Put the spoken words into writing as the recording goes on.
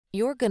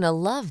You're gonna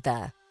love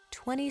the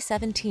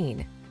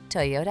 2017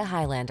 Toyota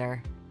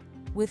Highlander.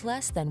 With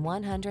less than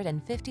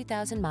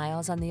 150,000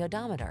 miles on the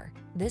odometer,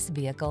 this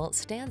vehicle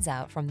stands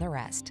out from the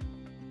rest.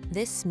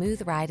 This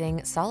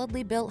smooth-riding,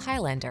 solidly built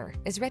Highlander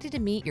is ready to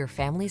meet your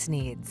family's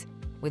needs.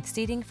 With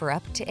seating for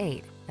up to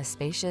 8, a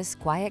spacious,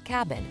 quiet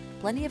cabin,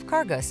 plenty of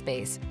cargo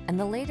space, and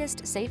the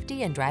latest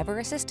safety and driver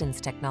assistance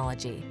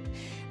technology.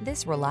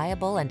 This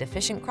reliable and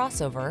efficient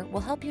crossover will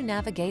help you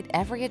navigate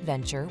every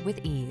adventure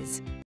with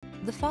ease.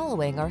 The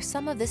following are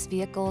some of this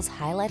vehicle's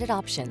highlighted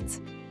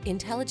options: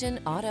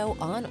 intelligent auto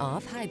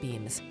on-off high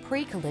beams,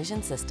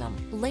 pre-collision system,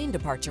 lane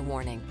departure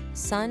warning,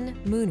 sun,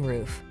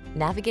 moonroof,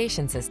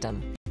 navigation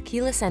system,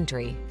 keyless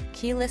entry,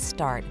 keyless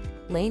start,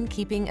 lane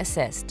keeping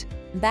assist,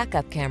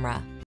 backup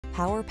camera,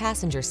 power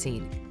passenger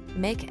seat.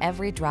 Make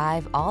every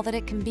drive all that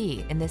it can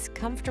be in this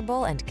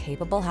comfortable and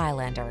capable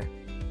Highlander.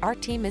 Our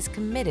team is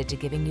committed to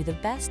giving you the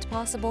best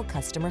possible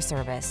customer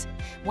service.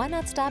 Why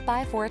not stop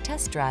by for a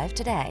test drive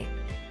today?